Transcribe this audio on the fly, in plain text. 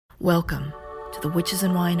Welcome to the Witches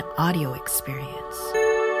and Wine audio experience.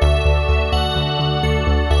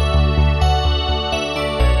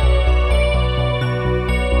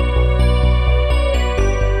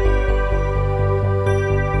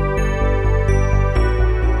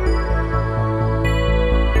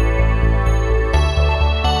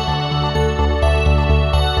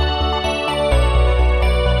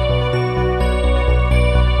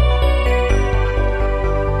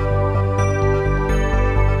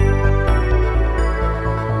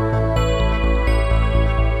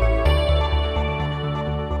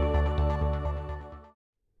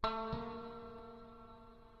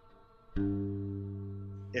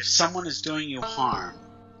 If someone is doing you harm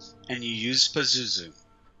and you use Pazuzu,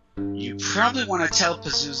 you probably want to tell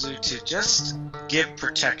Pazuzu to just give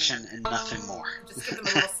protection and nothing more. Just give them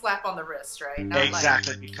a little slap on the wrist, right? Not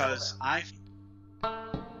Exactly, like, because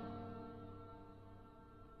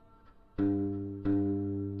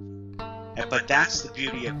But that's the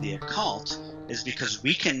beauty of the occult, is because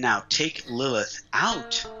we can now take Lilith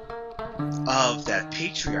out of that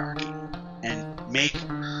patriarchy and make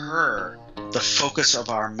her the focus of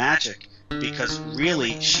our magic, because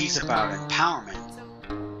really she's about empowerment.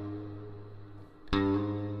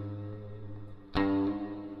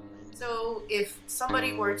 So if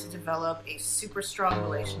somebody were to develop a super strong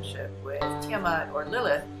relationship with Tiamat or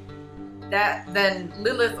Lilith, then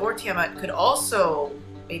Lilith or Tiamat could also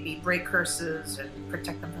maybe break curses and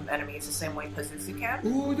protect them from enemies the same way Pazuzu can?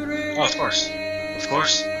 Oh, of course. Of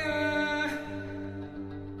course.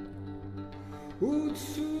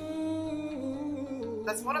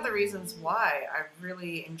 That's one of the reasons why I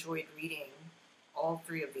really enjoyed reading all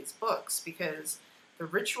three of these books, because the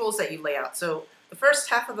rituals that you lay out. So the first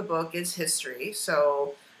half of the book is history.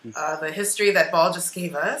 So the history that Ball just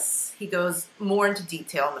gave us, he goes more into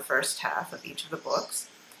detail in the first half of each of the books.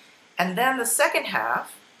 And then the second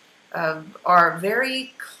half are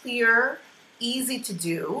very clear, easy to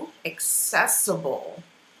do, accessible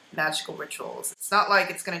magical rituals. It's not like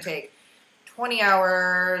it's going to take 20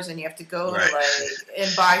 hours and you have to go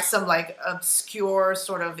and buy some obscure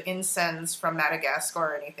sort of incense from Madagascar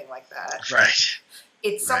or anything like that. Right.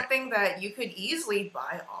 It's something that you could easily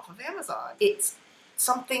buy off of Amazon. It's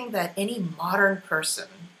something that any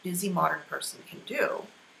busy modern person can do.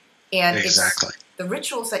 And exactly. It's the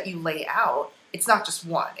rituals that you lay out. It's not just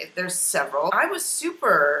one. There's several. I was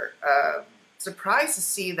super surprised to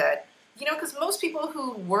see that, because most people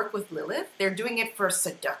who work with Lilith, they're doing it for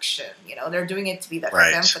seduction. They're doing it to be that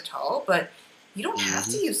femme fatale. But you don't have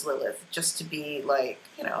to use Lilith just to be like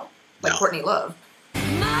Courtney Love.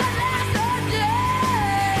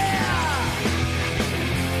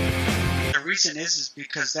 The reason is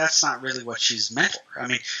because that's not really what she's meant for. I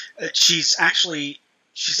mean, she's actually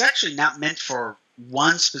not meant for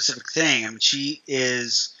one specific thing. I mean, she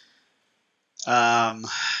is,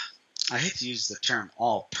 I hate to use the term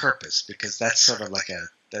all-purpose, because that's sort of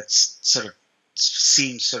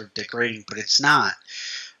seems sort of degrading, but it's not.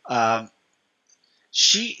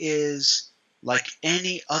 She is like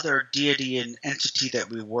any other deity and entity that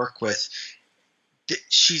we work with.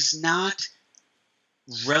 She's not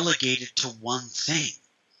relegated to one thing.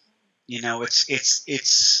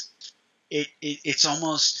 It's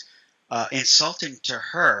almost insulting to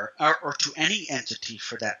her, or to any entity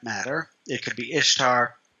for that matter. It could be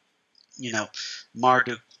Ishtar,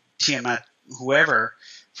 Marduk, Tiamat, whoever,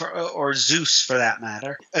 or Zeus for that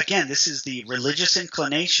matter. Again, this is the religious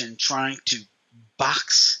inclination trying to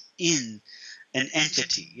box in an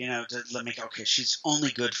entity, to make, okay, she's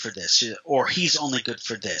only good for this, or he's only good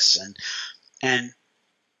for this, and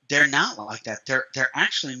they're not like that. They're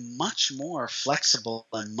actually much more flexible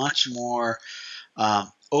and much more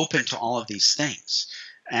open to all of these things.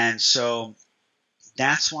 And so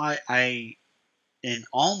that's why in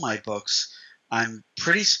all my books, I'm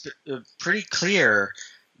pretty clear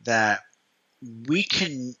that we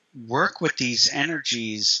can work with these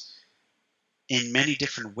energies in many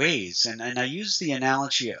different ways. And I use the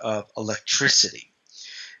analogy of electricity.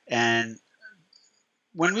 And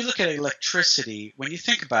when we look at electricity, when you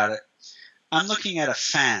think about it, I'm looking at a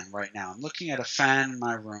fan right now. I'm looking at a fan in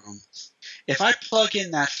my room. If I plug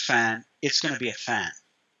in that fan, it's going to be a fan.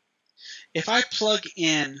 If I plug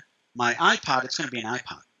in my iPod, it's going to be an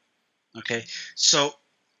iPod. Okay? So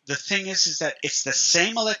the thing is that it's the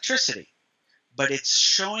same electricity, but it's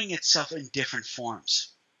showing itself in different forms.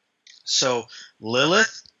 So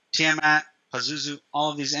Lilith, Tiamat, Pazuzu,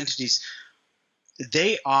 all of these entities,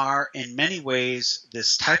 they are in many ways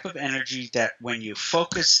this type of energy that when you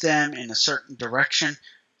focus them in a certain direction,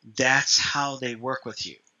 that's how they work with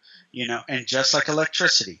you. And just like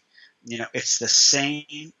electricity, it's the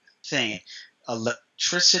same thing.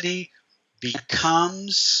 electricity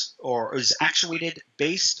becomes or is actuated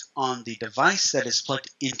based on the device that is plugged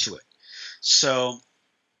into it. So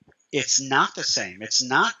it's not the same. It's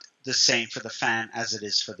not the same for the fan as it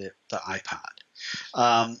is for the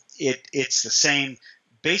iPod. It's the same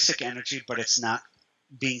basic energy, but it's not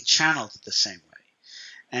being channeled the same way.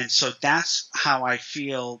 And so that's how I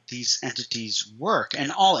feel these entities work,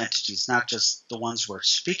 and all entities, not just the ones we're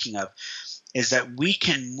speaking of, is that we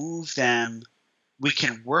can move them, we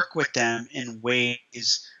can work with them in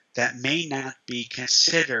ways that may not be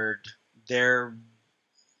considered their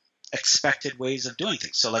expected ways of doing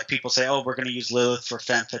things. So like people say, oh, we're going to use Lilith for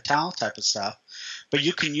femme fatale type of stuff, but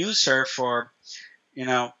you can use her for,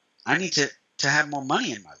 I need to have more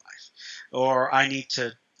money in my life, or I need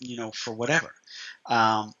to, for whatever.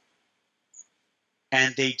 And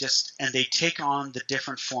they take on the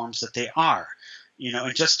different forms that they are,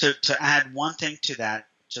 and just to add one thing to that,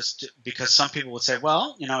 because some people would say,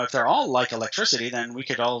 well, if they're all like electricity, then we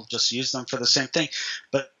could all just use them for the same thing.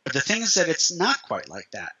 But the thing is that it's not quite like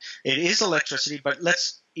that. It is electricity, but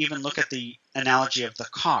let's even look at the analogy of the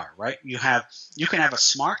car, right? You can have a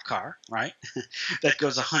smart car, right, that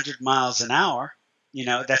goes 100 miles an hour.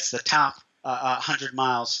 That's the top 100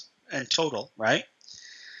 miles in total, right?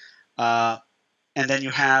 And then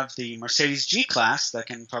you have the Mercedes G-Class that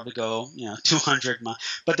can probably go, 200 miles.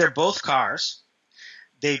 But they're both cars.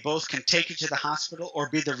 They both can take you to the hospital or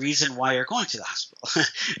be the reason why you're going to the hospital.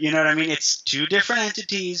 You know what I mean? It's two different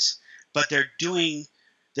entities, but they're doing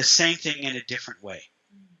the same thing in a different way.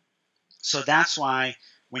 So that's why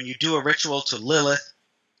when you do a ritual to Lilith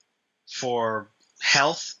for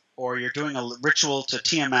health, or you're doing a ritual to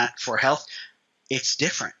Tiamat for health, it's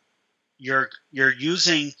different. You're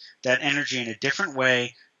using that energy in a different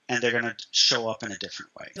way, and they're going to show up in a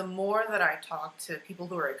different way. The more that I talk to people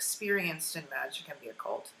who are experienced in magic and the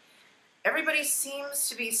occult, everybody seems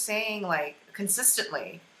to be saying, like,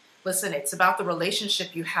 consistently, listen, it's about the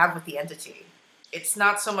relationship you have with the entity. It's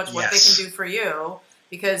not so much what they can do for you,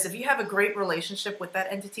 because if you have a great relationship with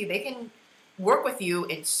that entity, they can work with you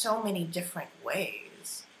in so many different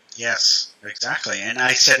ways. Yes, exactly. And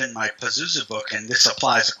I said in my Pazuzu book, and this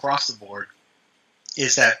applies across the board,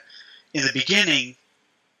 is that in the beginning,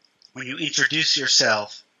 when you introduce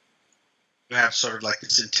yourself, you have sort of like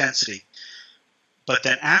this intensity. But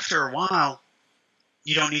then after a while,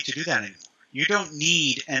 you don't need to do that anymore. You don't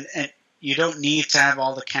need and you don't need to have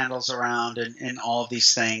all the candles around and all of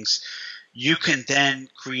these things. You can then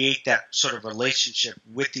create that sort of relationship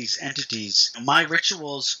with these entities. My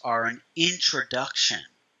rituals are an introduction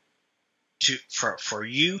for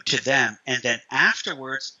you to them, and then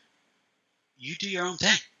afterwards, you do your own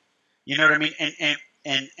thing. You know what I mean?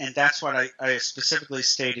 And that's what I specifically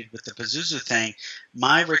stated with the Pazuzu thing.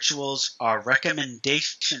 My rituals are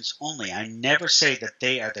recommendations only. I never say that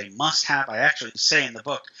they must have. I actually say in the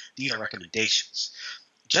book, these are recommendations.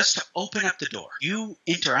 Just to open up the door. You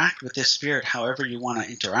interact with this spirit however you want to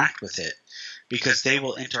interact with it, because they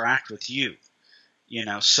will interact with you.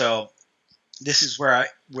 So this is where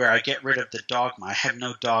I get rid of the dogma. I have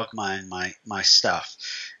no dogma in my stuff.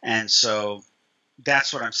 And so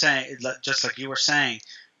that's what I'm saying. Just like you were saying,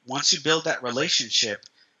 once you build that relationship,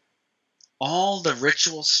 all the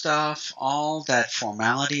ritual stuff, all that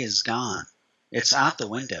formality is gone. It's out the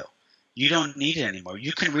window. You don't need it anymore.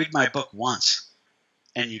 You can read my book once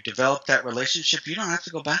and you develop that relationship. You don't have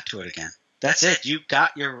to go back to it again. That's it. You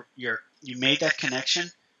got you made that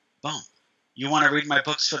connection. Boom. You want to read my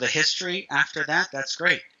books for the history after that? That's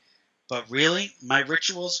great. But really, my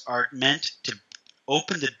rituals are meant to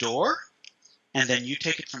open the door, and then you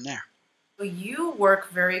take it from there. So you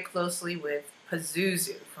work very closely with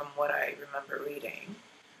Pazuzu, from what I remember reading.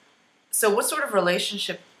 So what sort of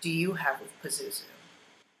relationship do you have with Pazuzu?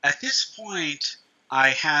 At this point, I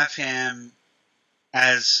have him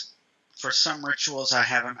for some rituals, I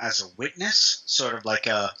have him as a witness, sort of like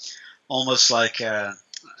almost like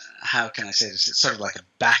how can I say this? It's sort of like a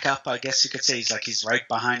backup, I guess you could say. He's right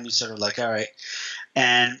behind me, sort of like, all right.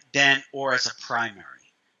 And then, or as a primary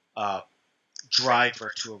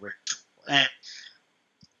driver to a ritual. And,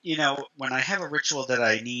 when I have a ritual that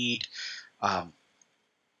I need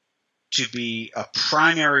to be a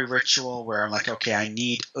primary ritual where I'm like, okay, I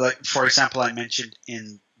need, like, for example, I mentioned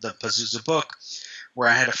in the Pazuzu book where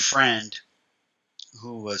I had a friend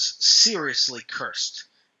who was seriously cursed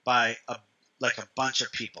by a bunch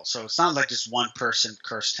of people. So it's not like just one person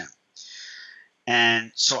cursed him.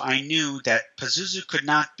 And so I knew that Pazuzu could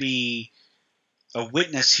not be a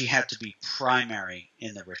witness. He had to be primary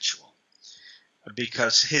in the ritual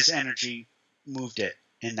because his energy moved it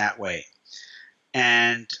in that way.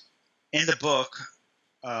 And in the book,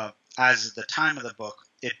 as of the time of the book,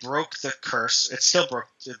 it broke the curse. It still broke.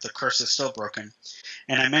 The curse is still broken.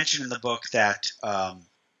 And I mentioned in the book that, I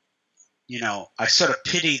sort of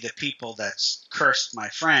pity the people that's cursed my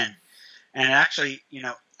friend. And actually,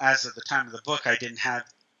 as of the time of the book, I didn't have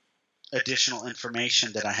additional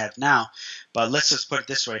information that I have now. But let's just put it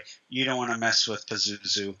this way. You don't want to mess with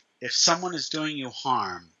Pazuzu. If someone is doing you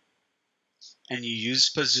harm and you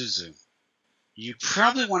use Pazuzu, you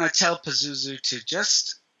probably want to tell Pazuzu to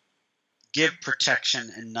just give protection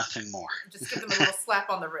and nothing more. Just give them a little slap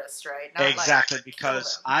on the wrist, right? Not exactly,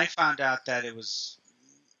 because I found out that it was,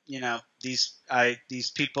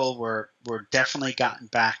 these people were definitely gotten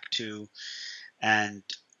back to, and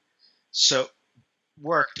so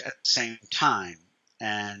worked at the same time,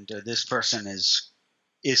 and this person is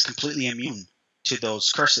completely immune to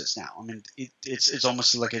those curses now. I mean, it's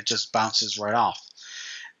almost like it just bounces right off.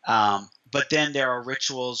 But then there are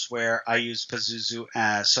rituals where I use Pazuzu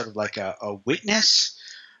as sort of like a witness,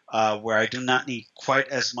 where I do not need quite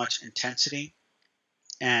as much intensity.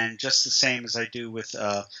 And just the same as I do with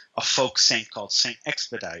a folk saint called Saint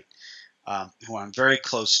Expedite, who I'm very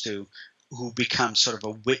close to, who becomes sort of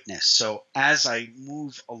a witness. So as I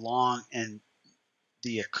move along in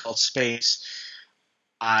the occult space,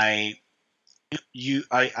 I get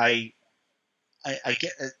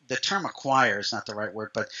the term acquire is not the right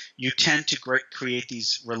word, but you tend to create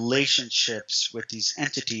these relationships with these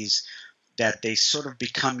entities that they sort of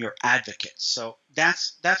become your advocates. So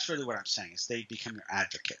that's really what I'm saying, is they become your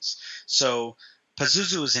advocates. So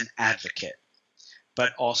Pazuzu is an advocate,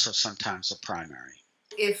 but also sometimes a primary.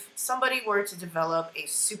 If somebody were to develop a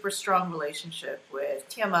super strong relationship with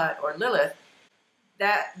Tiamat or Lilith,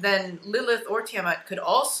 then Lilith or Tiamat could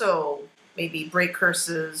also maybe break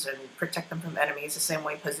curses and protect them from enemies the same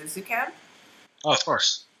way Pazuzu can? Oh, of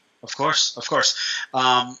course.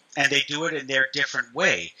 And they do it in their different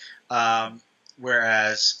way.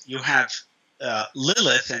 Whereas you have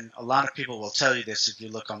Lilith, and a lot of people will tell you this if you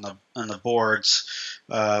look on the boards.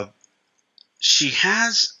 She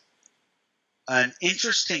has an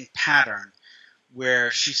interesting pattern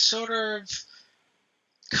where she sort of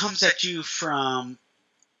comes at you from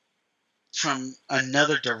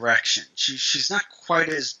another direction. She's not quite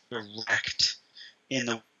as direct in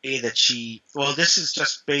the way that she. Well, this is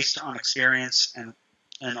just based on experience and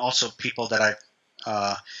also people that I've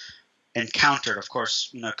encountered. Of course,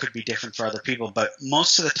 it could be different for other people, but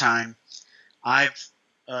most of the time, I've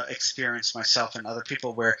experienced myself and other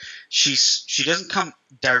people where she doesn't come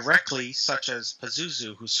directly, such as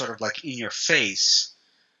Pazuzu, who's sort of like in your face.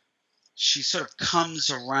 She sort of comes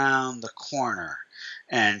around the corner,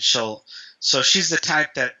 and so she's the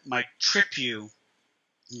type that might trip you.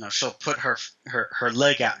 She'll put her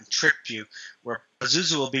leg out and trip you, where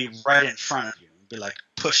Pazuzu will be right in front of you and be like,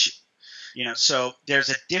 push you. So there's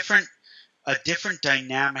a different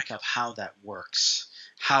dynamic of how that works,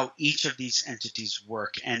 how each of these entities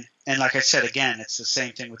work. And like I said, again, it's the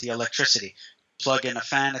same thing with the electricity. Plug in a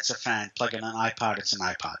fan, it's a fan. Plug in an iPod, it's an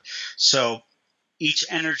iPod. So each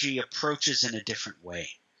energy approaches in a different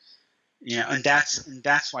way. And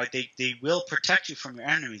that's why they will protect you from your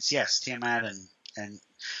enemies. Yes, Tiamat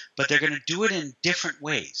but they're going to do it in different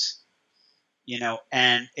ways.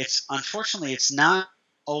 And unfortunately it's not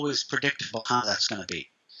always predictable how that's going to be.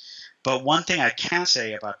 But one thing I can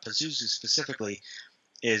say about Pazuzu specifically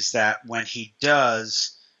is that when he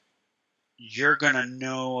does, you're going to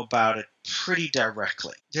know about it pretty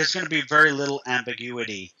directly. There's going to be very little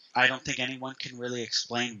ambiguity. I don't think anyone can really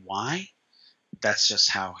explain why. That's just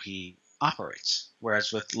how he operates.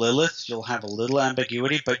 Whereas with Lilith, you'll have a little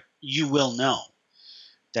ambiguity, but you will know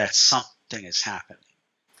that something is happening.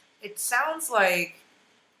 It sounds like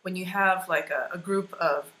when you have like a group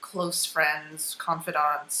of close friends,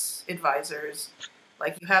 confidants, advisors,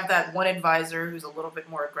 like you have that one advisor who's a little bit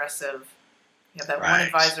more aggressive. You have that one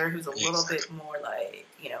advisor who's a little bit more like,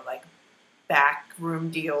 like backroom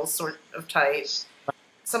deal sort of type.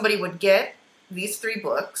 Somebody would get these 3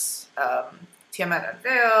 books, Tiamat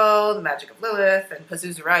Unveiled, The Magic of Lilith, and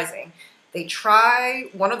Pazuzu Rising. They try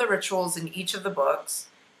one of the rituals in each of the books,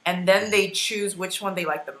 and then they choose which one they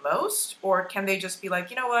like the most? Or can they just be like,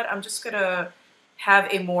 you know what, I'm just going to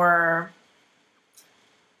have a more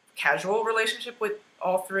casual relationship with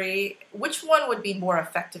all 3? Which one would be more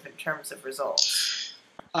effective in terms of results?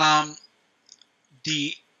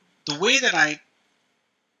 The way that I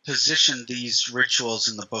position these rituals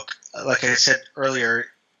in the book, like I said earlier,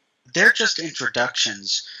 they're just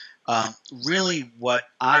introductions. Really what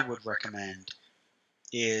I would recommend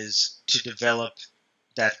is to develop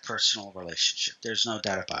that personal relationship. There's no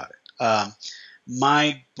doubt about it.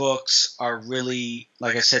 my books are really,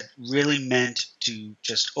 like I said, really meant to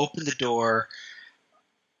just open the door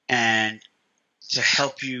and to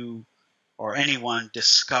help you or anyone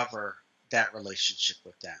discover that relationship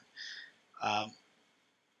with them.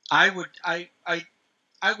 I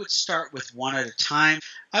would start with one at a time.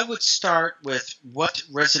 I would start with what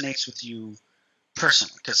resonates with you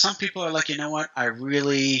personally, because some people are like, you know what,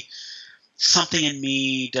 something in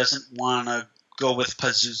me doesn't want to go with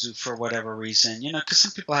Pazuzu for whatever reason, because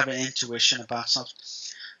some people have an intuition about something.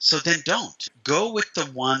 So then don't. Go with the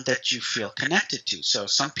one that you feel connected to. So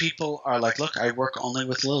some people are like, look, I work only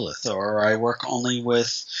with Lilith, or I work only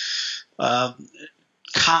with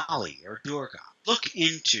Kali or Durga. Look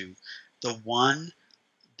into the one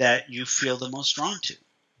that you feel the most drawn to,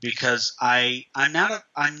 because I'm not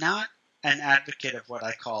an advocate of what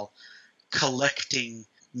I call collecting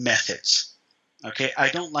methods. Okay, I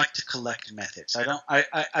don't like to collect methods. I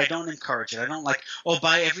don't encourage it. I don't like,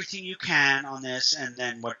 buy everything you can on this and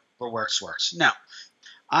then what works. No.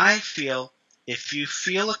 I feel if you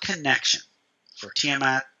feel a connection for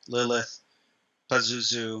Tiamat, Lilith,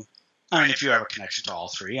 Pazuzu, if you have a connection to all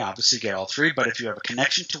three, obviously get all three, but if you have a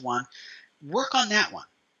connection to one, work on that one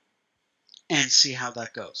and see how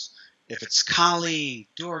that goes. If it's Kali,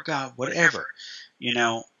 Durga, whatever,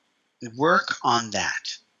 work on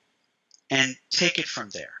that and take it from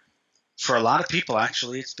there. For a lot of people,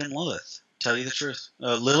 actually, it's been Lilith. Tell you the truth,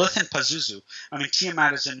 Lilith and Pazuzu.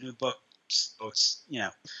 Tiamat is a new book, so it's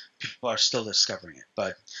people are still discovering it.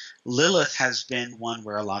 But Lilith has been one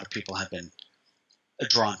where a lot of people have been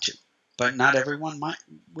drawn to, but not everyone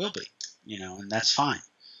will be, and that's fine.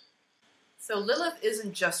 So Lilith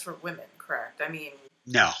isn't just for women, correct?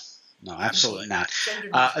 No, absolutely not.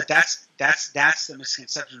 That's the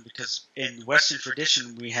misconception, because in Western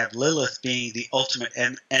tradition we have Lilith being the ultimate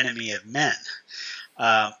enemy of men,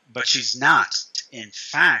 but she's not. In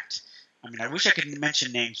fact, I wish I could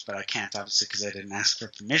mention names, but I can't, obviously, because I didn't ask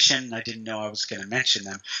for permission. I didn't know I was going to mention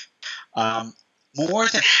them. More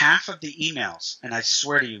than half of the emails, and I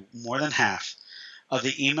swear to you, more than half of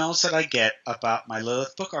the emails that I get about my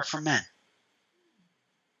Lilith book are from men.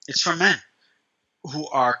 It's from men who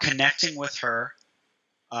are connecting with her,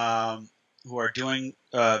 who are doing,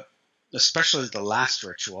 especially the last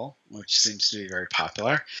ritual, which seems to be very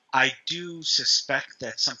popular. I do suspect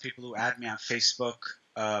that some people who add me on Facebook,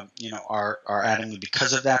 are adding me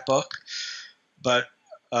because of that book. But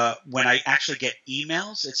when I actually get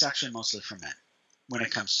emails, it's actually mostly from men when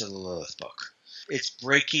it comes to the Lilith book. It's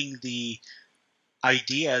breaking the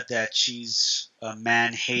idea that she's a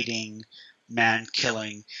man-hating,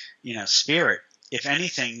 man-killing, spirit. If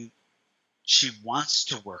anything, she wants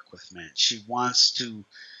to work with men. She wants to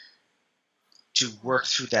work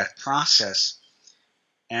through that process.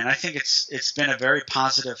 And I think it's been a very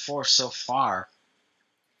positive force so far.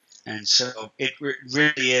 And so it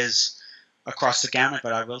really is across the gamut,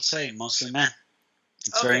 but I will say mostly men.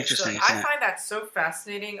 It's very interesting. So I find that so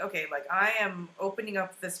fascinating. Okay, I am opening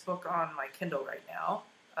up this book on my Kindle right now,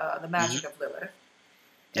 The Magic of Lilith.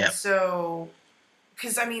 And so,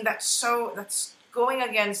 because that's going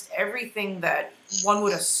against everything that one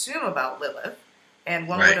would assume about Lilith, and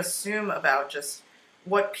one would assume about just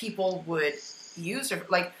what people would use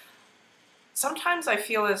her. Sometimes I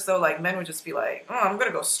feel as though men would just be like, "Oh, I'm going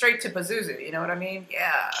to go straight to Pazuzu." You know what I mean?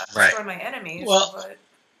 Yeah, destroy my enemies.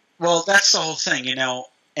 Well, that's the whole thing,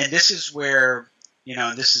 and this is where,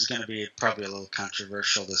 and this is going to be probably a little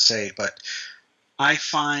controversial to say, but I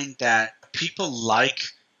find that people like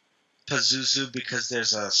Pazuzu because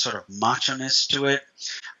there's a sort of macho-ness to it.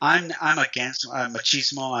 I'm against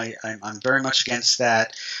machismo. I'm very much against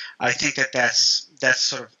that. I think that's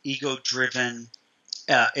sort of ego-driven.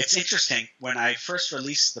 It's interesting. When I first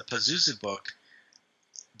released the Pazuzu book,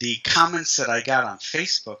 the comments that I got on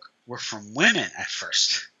Facebook were from women at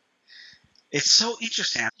first. It's so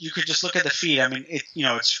interesting. You could just look at the feed.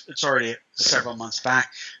 It's already several months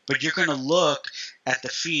back, but you're going to look at the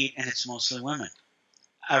feed, and it's mostly women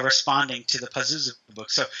responding to the Pazuzu book.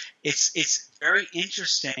 So it's very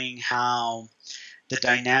interesting how the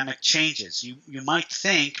dynamic changes. You might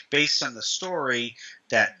think, based on the story,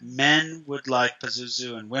 that men would like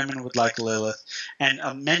Pazuzu and women would like Lilith, and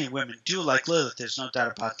many women do like Lilith. There's no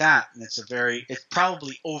doubt about that, and it's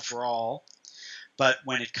probably overall. But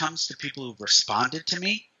when it comes to people who responded to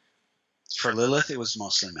me, for Lilith, it was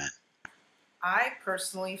mostly men. I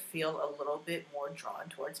personally feel a little bit more drawn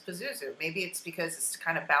towards Pazuzu. Maybe it's because it's to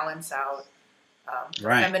kind of balance out the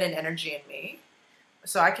feminine energy in me.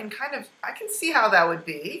 So I can see how that would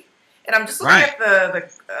be. And I'm just looking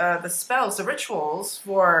at the spells, the rituals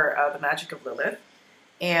for the Magic of Lilith,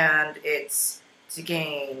 and it's to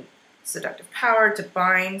gain seductive power to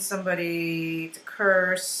bind somebody, to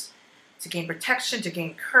curse, to gain protection, to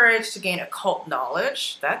gain courage, to gain occult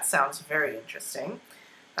knowledge. That sounds very interesting.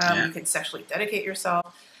 You can sexually dedicate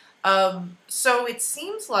yourself. So it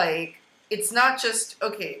seems like it's not just,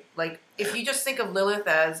 okay, like if you just think of Lilith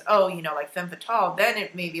as, oh, you know, like femme fatale, then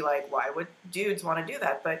it may be like, why would dudes want to do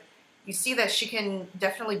that? But you see that she can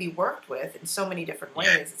definitely be worked with in so many different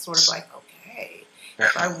ways. It's sort of like, okay,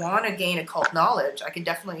 if I want to gain occult knowledge, I can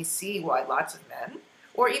definitely see why lots of men,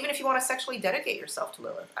 or even if you want to sexually dedicate yourself to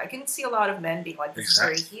Lilith, I can see a lot of men being like, this is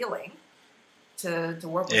very healing to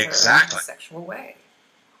work with her in a sexual way.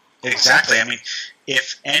 Exactly. I mean,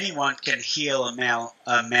 if anyone can heal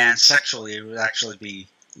a man sexually, it would actually be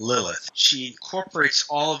Lilith. She incorporates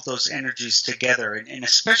all of those energies together, and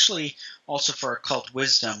especially also for occult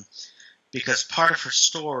wisdom, because part of her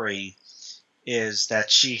story is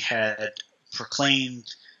that she had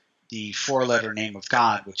proclaimed the four-letter name of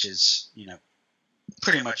God, which is, you know,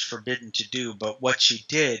 pretty much forbidden to do. But what she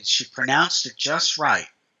did, she pronounced it just right,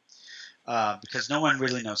 because no one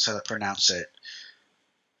really knows how to pronounce it,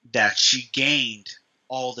 that she gained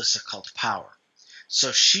all this occult power.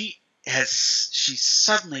 So she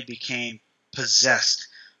suddenly became possessed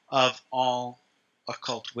of all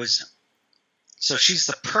occult wisdom. So she's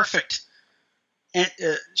the perfect, and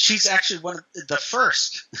she's actually one of the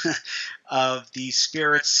first of the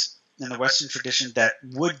spirits in the Western tradition that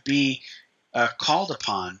would be called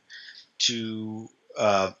upon to,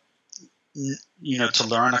 to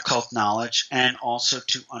learn occult knowledge and also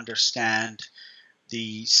to understand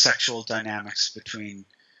the sexual dynamics between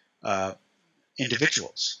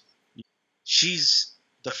individuals. She's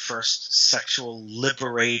the first sexual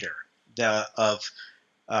liberator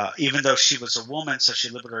even though she was a woman, so she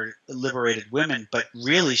liberated women, but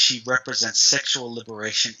really she represents sexual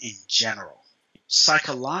liberation in general.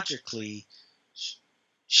 Psychologically,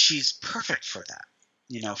 she's perfect for that,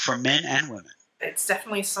 you know, for men and women. It's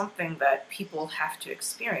definitely something that people have to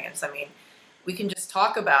experience. I mean, we can just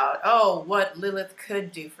talk about, what Lilith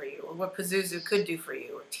could do for you, or what Pazuzu could do for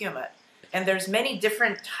you, or Tiamat. And there's many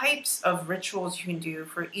different types of rituals you can do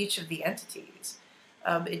for each of the entities.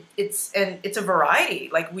 It's a variety.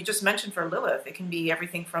 Like we just mentioned for Lilith, it can be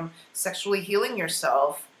everything from sexually healing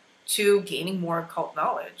yourself to gaining more occult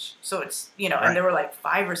knowledge. So it's, and there were like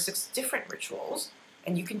 5 or 6 different rituals,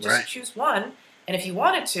 and you can just choose one. And if you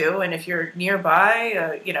wanted to, and if you're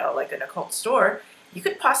nearby, like an occult store, you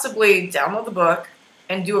could possibly download the book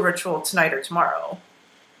and do a ritual tonight or tomorrow.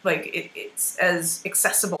 Like it's as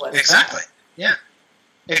accessible as exactly. Yeah,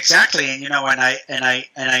 exactly. And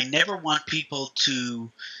I never want people to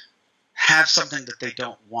have something that they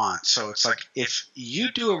don't want. So it's like, if you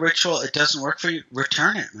do a ritual, it doesn't work for you,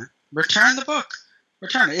 return it, man. Return the book.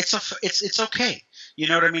 Return it. It's okay. You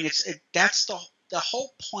know what I mean? That's the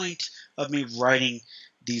whole point of me writing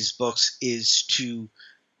these books, is to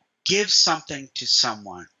give something to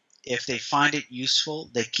someone. If they find it useful,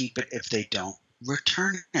 they keep it. If they don't,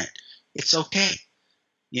 return it. It's okay.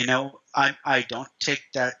 I don't take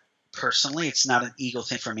that personally. It's not an ego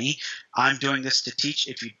thing for me. I'm doing this to teach.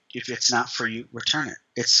 If it's not for you, return it.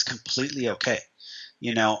 It's completely okay.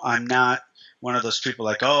 I'm not one of those people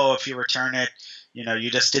like, oh, if you return it,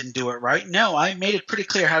 you just didn't do it right. No, I made it pretty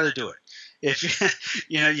clear how to do it. If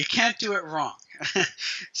you can't do it wrong.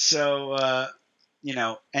 So,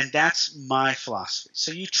 and that's my philosophy.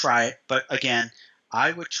 So you try it, but again,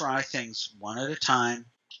 I would try things one at a time.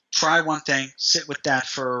 Try one thing, sit with that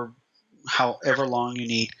for however long you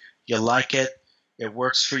need. You like it, it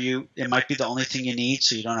works for you. It might be the only thing you need,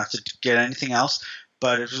 so you don't have to get anything else.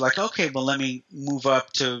 But if you're like, okay, well, let me move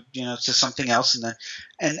up to to something else,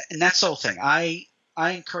 and that's the whole thing. I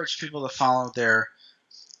encourage people to follow their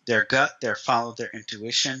gut, follow their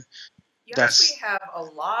intuition. You actually have a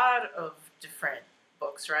lot of different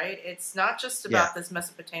books, right? It's not just about this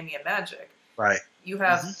Mesopotamia magic. Right. You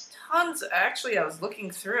have tons. Actually, I was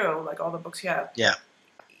looking through like all the books you have. Yeah.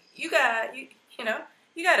 You got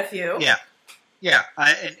a few. Yeah. Yeah.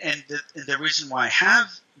 And the reason why I have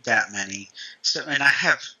that many, and I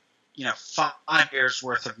have 5 years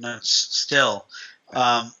worth of notes still,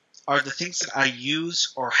 are the things that I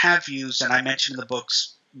use or have used, and I mention in the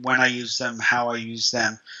books when I use them, how I use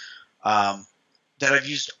them, that I've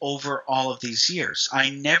used over all of these years.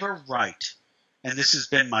 I never write, and this has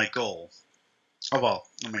been my goal. Oh, well,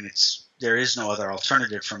 I mean, there is no other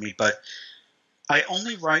alternative for me, but I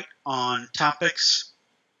only write on topics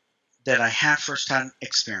that I have firsthand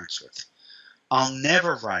experience with. I'll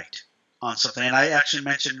never write on something, and I actually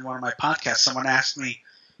mentioned in one of my podcasts, someone asked me,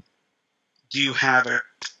 do you have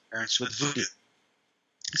experience with voodoo?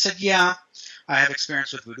 I said, yeah, I have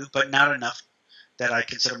experience with voodoo, but not enough that I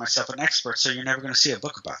consider myself an expert, so you're never going to see a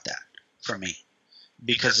book about that from me.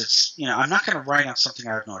 Because it's, I'm not going to write on something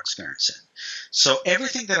I have no experience in. So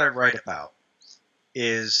everything that I write about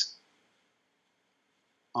is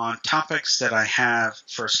on topics that I have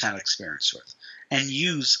firsthand experience with and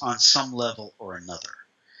use on some level or another.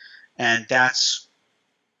 And that's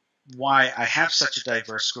why I have such a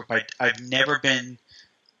diverse group. I've never been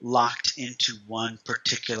locked into one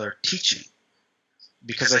particular teaching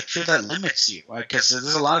because I feel that limits you. Because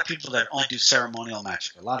there's a lot of people that only do ceremonial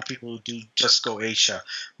magic, a lot of people who do just Goetia,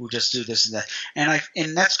 who just do this and that.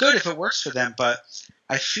 And that's good if it works for them, but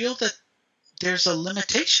I feel that there's a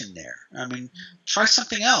limitation there. I mean, try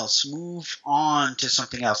something else, move on to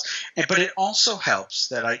something else. But it also helps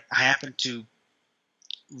that I happen to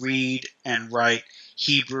read and write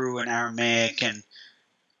Hebrew and Aramaic and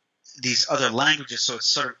these other languages, so it's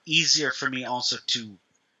sort of easier for me also to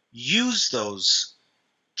use those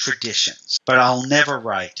traditions. But I'll never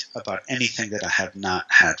write about anything that I have not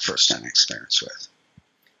had first-hand experience with.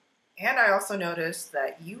 And I also noticed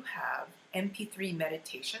that you have MP3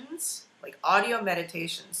 meditations, like audio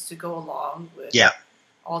meditations, to go along with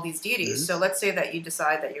all these deities. Mm-hmm. So let's say that you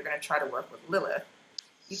decide that you're going to try to work with Lilith.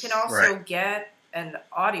 You can also get an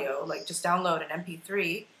audio, like just download an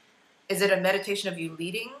MP3. Is it a meditation of you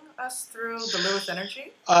leading us through the Lilith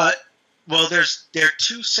energy? Well, there are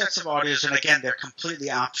two sets of audios, and again, they're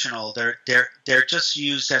completely optional. They're just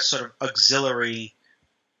used as sort of auxiliary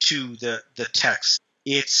to the text.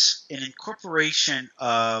 It's an incorporation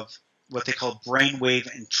of what they call brainwave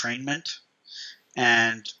entrainment,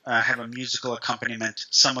 and have a musical accompaniment.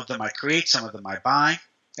 Some of them I create, some of them I buy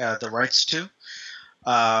the rights to,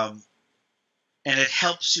 and it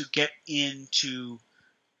helps you get into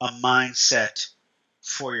a mindset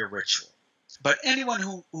for your ritual. But anyone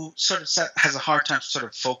who sort of has a hard time sort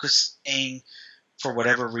of focusing for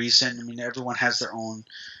whatever reason, I mean, everyone has their own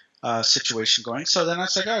situation going. So then I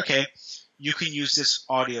was like, okay, you can use this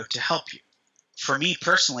audio to help you. For me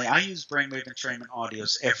personally, I use brainwave entrainment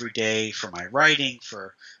audios every day for my writing,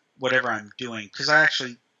 for whatever I'm doing, because I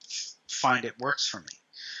actually find it works for me.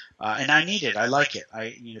 And I need it. I like it.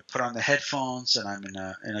 I put on the headphones and I'm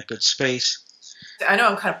in a good space. I know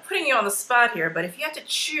I'm kind of putting you on the spot here, but if you had to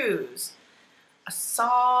choose a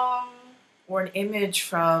song or an image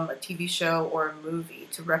from a TV show or a movie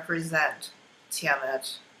to represent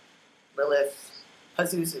Tiamat, Lilith,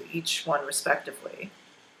 Pazuzu, each one respectively,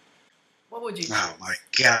 what would you choose? Oh my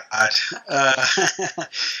God.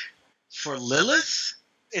 For Lilith,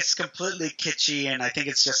 it's completely kitschy and I think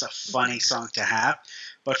it's just a funny song to have.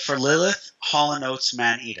 But for Lilith, Hall & Oates'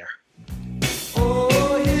 Man-Eater.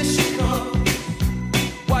 Oh, here she comes.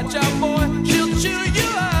 Watch out, boy, she'll chew you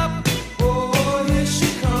up. Oh, here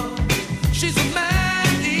she comes. She's a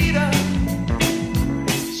man-eater.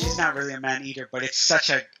 She's not really a man-eater, but it's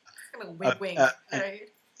such a... Kind of wink, right?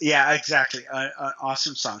 Yeah, exactly. An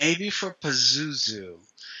awesome song. Maybe for Pazuzu,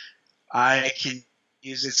 I can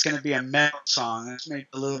use... It's going to be a metal song. It's maybe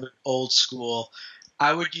a little bit old school.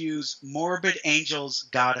 I would use Morbid Angel's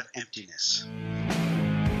God of Emptiness.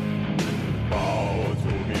 Bow to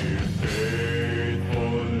me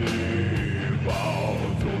faithfully,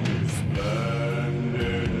 bow to me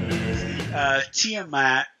splendidly.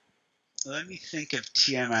 Tiamat. Let me think of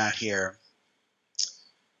Tiamat here.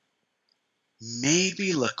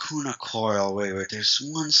 Maybe Lacuna Coil. Wait. There's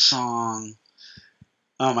one song.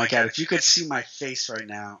 Oh my God! If you could see my face right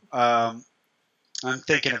now. I'm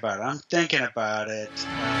thinking about it.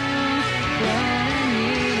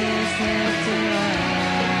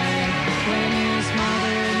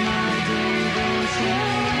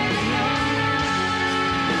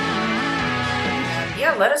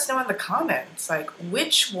 Yeah, let us know in the comments, like,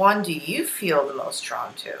 which one do you feel the most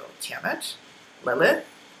drawn to? Tiamat? Lilith?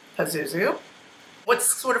 Pazuzu? What's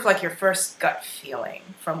sort of like your first gut feeling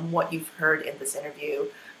from what you've heard in this interview,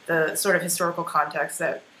 the sort of historical context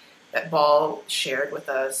that Ball shared with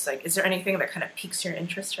us? Like, is there anything that kind of piques your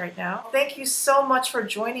interest right now? Thank you so much for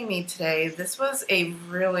joining me today. This was a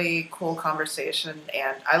really cool conversation,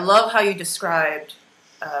 and I love how you described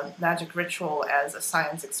magic ritual as a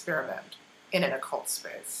science experiment in an occult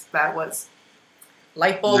space. That was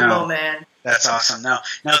light bulb moment. That's awesome. No,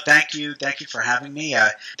 thank you. Thank you for having me.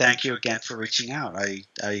 Thank you again for reaching out. I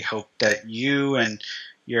hope that you and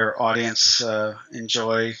your audience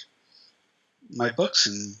enjoy my books,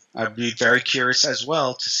 and I'd be very curious as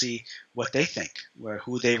well to see what they think,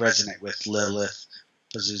 who they resonate with. Lilith,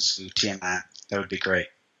 Pazuzu, Tiamat. That would be great.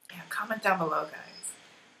 Yeah, comment down below, guys.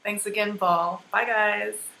 Thanks again, Ball. Bye,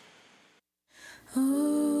 guys.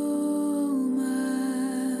 Oh, my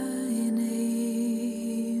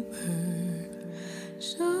neighbor,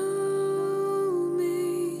 show me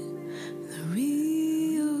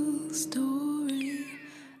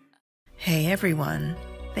Hey everyone,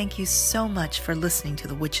 thank you so much for listening to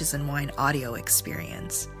the Witches and Wine audio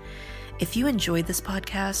experience. If you enjoyed this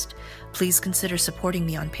podcast, please consider supporting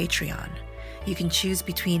me on Patreon. You can choose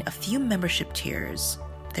between a few membership tiers.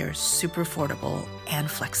 They're super affordable and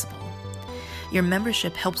flexible. Your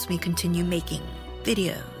membership helps me continue making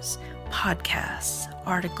videos, podcasts,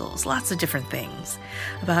 articles, lots of different things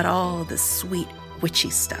about all this sweet witchy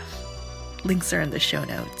stuff. Links are in the show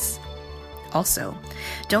notes. Also,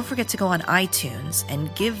 don't forget to go on iTunes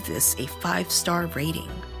and give this a 5-star rating.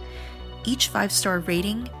 Each 5-star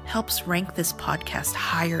rating helps rank this podcast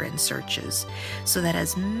higher in searches so that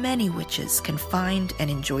as many witches can find and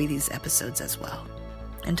enjoy these episodes as well.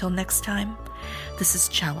 Until next time, this is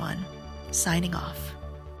Chawan, signing off.